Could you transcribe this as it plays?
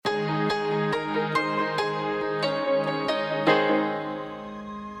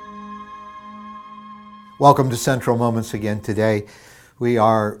Welcome to Central Moments again today. We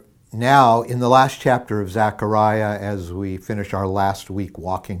are now in the last chapter of Zechariah as we finish our last week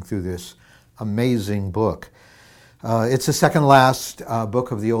walking through this amazing book. It's the second last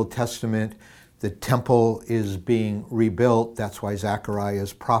book of the Old Testament. The temple is being rebuilt. That's why Zechariah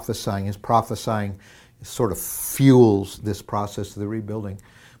is prophesying. His prophesying sort of fuels this process of the rebuilding.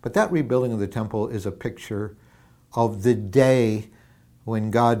 But that rebuilding of the temple is a picture of the day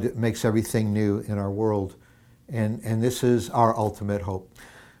when God makes everything new in our world. And this is our ultimate hope.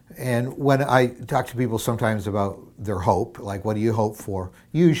 And when I talk to people sometimes about their hope, like what do you hope for?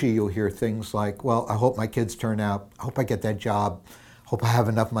 Usually you'll hear things like, well, I hope my kids turn out, I hope I get that job, I hope I have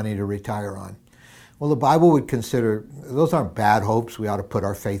enough money to retire on. Well, the Bible would consider, those aren't bad hopes, we ought to put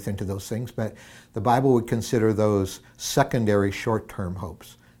our faith into those things, but the Bible would consider those secondary short-term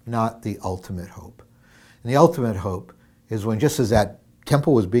hopes, not the ultimate hope. And the ultimate hope is when, just as that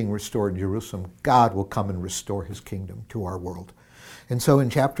temple was being restored in Jerusalem, God will come and restore his kingdom to our world. And so in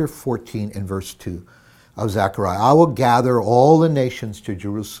chapter 14 and verse 2 of Zechariah, I will gather all the nations to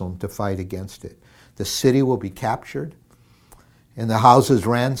Jerusalem to fight against it. The city will be captured, and the houses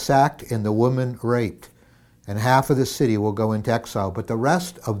ransacked, and the women raped. And half of the city will go into exile, but the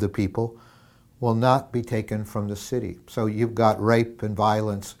rest of the people will not be taken from the city. So you've got rape and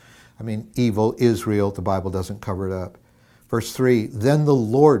violence. Evil Israel, the Bible doesn't cover it up. Verse 3, then the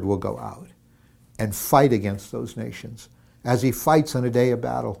Lord will go out and fight against those nations as he fights on a day of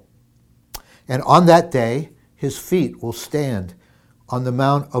battle. And on that day, his feet will stand on the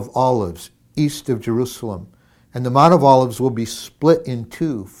Mount of Olives, east of Jerusalem. And the Mount of Olives will be split in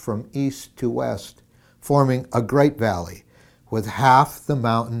two from east to west, forming a great valley, with half the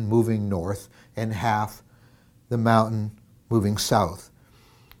mountain moving north and half the mountain moving south.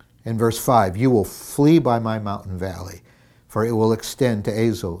 In verse 5, you will flee by my mountain valley, for it will extend to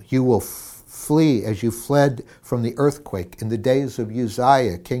Azel. You will flee as you fled from the earthquake in the days of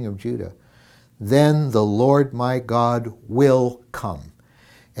Uzziah, king of Judah. Then the Lord my God will come,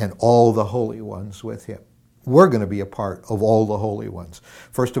 and all the holy ones with him. We're going to be a part of all the holy ones.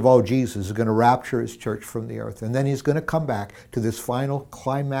 First of all, Jesus is going to rapture his church from the earth, and then he's going to come back to this final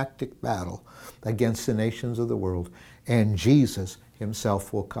climactic battle against the nations of the world, and Jesus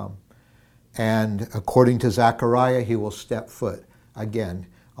himself will come. And according to Zechariah, he will step foot again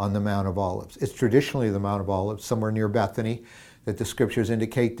on the Mount of Olives. It's traditionally the Mount of Olives, somewhere near Bethany, that the scriptures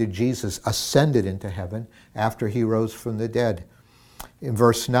indicate that Jesus ascended into heaven after he rose from the dead. In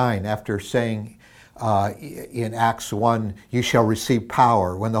verse 9, after saying in Acts 1, you shall receive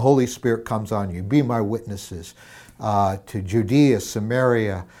power when the Holy Spirit comes on you. Be my witnesses to Judea,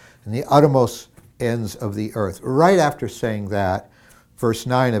 Samaria, and the uttermost ends of the earth. Right after saying that, verse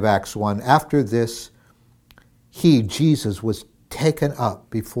 9 of Acts 1, after this, he, Jesus, was taken up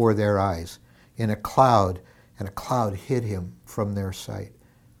before their eyes in a cloud, and a cloud hid him from their sight.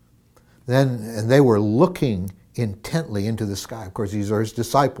 And they were looking intently into the sky. Of course, these are his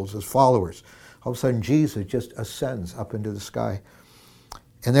disciples, his followers. All of a sudden, Jesus just ascends up into the sky.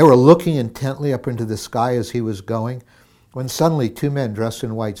 And they were looking intently up into the sky as he was going, when suddenly two men dressed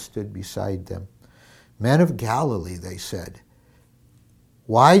in white stood beside them. Men of Galilee, they said,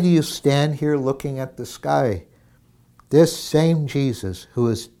 why do you stand here looking at the sky? This same Jesus who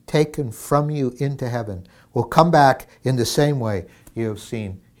is taken from you into heaven will come back in the same way you have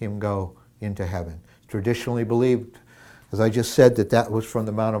seen him go into heaven. Traditionally believed, as I just said, that was from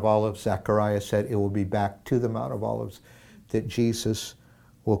the Mount of Olives. Zechariah said it will be back to the Mount of Olives, that Jesus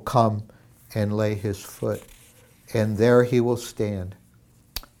will come and lay his foot, and there he will stand.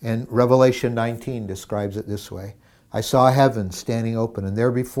 And Revelation 19 describes it this way. I saw heaven standing open, and there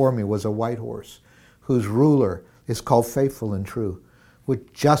before me was a white horse, whose ruler is called Faithful and True.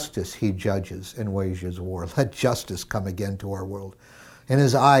 With justice he judges and wages war. Let justice come again to our world. And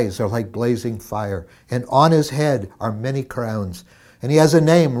his eyes are like blazing fire, and on his head are many crowns. And he has a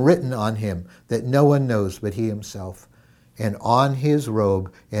name written on him that no one knows but he himself. And on his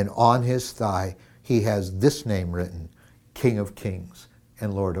robe and on his thigh he has this name written, King of Kings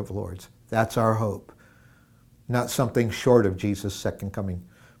and Lord of Lords. That's our hope. Not something short of Jesus' second coming.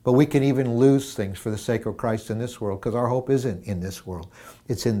 But we can even lose things for the sake of Christ in this world, because our hope isn't in this world.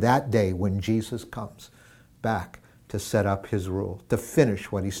 It's in that day when Jesus comes back to set up his rule, to finish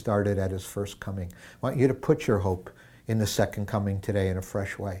what he started at his first coming. I want you to put your hope in the second coming today in a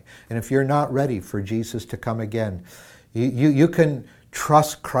fresh way. And if you're not ready for Jesus to come again, you can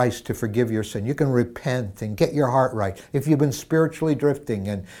trust Christ to forgive your sin. You can repent and get your heart right. If you've been spiritually drifting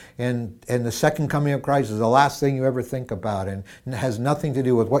and the second coming of Christ is the last thing you ever think about and has nothing to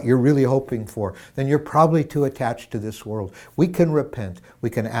do with what you're really hoping for, then you're probably too attached to this world. We can repent. We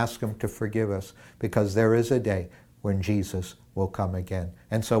can ask him to forgive us, because there is a day when Jesus will come again.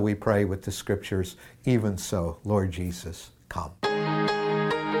 And so we pray with the scriptures, even so, Lord Jesus, come.